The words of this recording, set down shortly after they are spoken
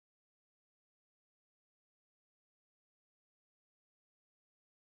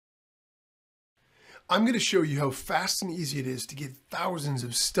I'm going to show you how fast and easy it is to get thousands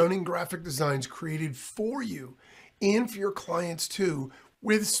of stunning graphic designs created for you and for your clients too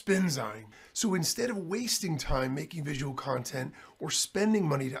with Spinzign. So instead of wasting time making visual content or spending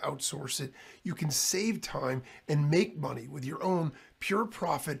money to outsource it, you can save time and make money with your own pure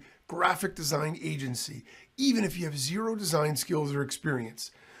profit graphic design agency, even if you have zero design skills or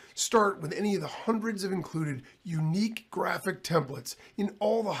experience. Start with any of the hundreds of included unique graphic templates in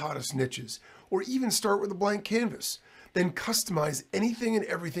all the hottest niches, or even start with a blank canvas. Then customize anything and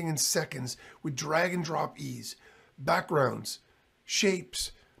everything in seconds with drag and drop ease. Backgrounds,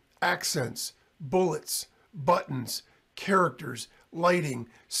 shapes, accents, bullets, buttons, characters, lighting,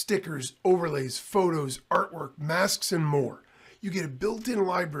 stickers, overlays, photos, artwork, masks, and more. You get a built-in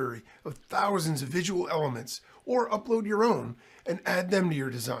library of thousands of visual elements, or upload your own and add them to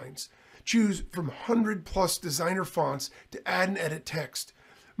your designs. Choose from 100+ designer fonts to add and edit text.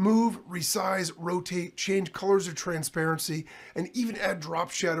 Move, resize, rotate, change colors or transparency, and even add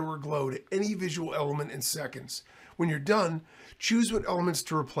drop shadow or glow to any visual element in seconds. When you're done, choose what elements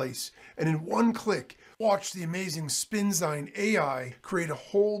to replace, and in one click, watch the amazing Spinzign AI create a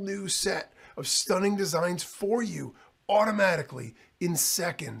whole new set of stunning designs for you automatically in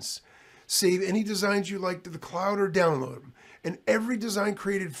seconds. Save any designs you like to the cloud or download them. And every design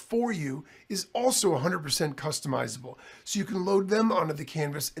created for you is also 100% customizable, so you can load them onto the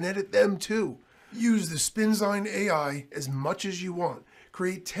canvas and edit them too. Use the Spinzign AI as much as you want.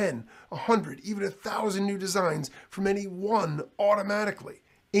 Create 10, 100, even 1,000 new designs from any one automatically.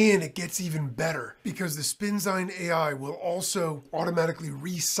 And it gets even better because the Spinzign AI will also automatically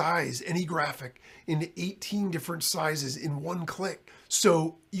resize any graphic into 18 different sizes in one click.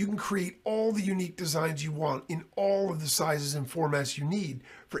 So you can create all the unique designs you want in all of the sizes and formats you need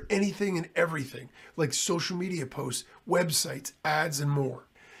for anything and everything, like social media posts, websites, ads, and more.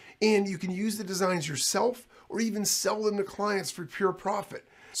 And you can use the designs yourself or even sell them to clients for pure profit.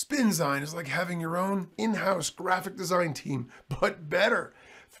 Spinzign is like having your own in-house graphic design team, but better,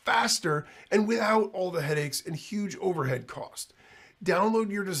 faster, and without all the headaches and huge overhead cost. Download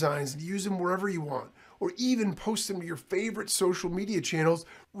your designs and use them wherever you want, or even post them to your favorite social media channels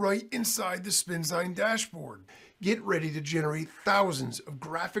right inside the Spinzign dashboard. Get ready to generate thousands of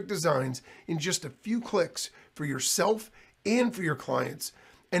graphic designs in just a few clicks for yourself and for your clients,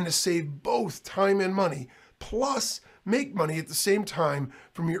 and to save both time and money, plus make money at the same time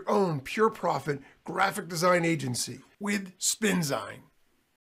from your own pure profit graphic design agency with Spinzign.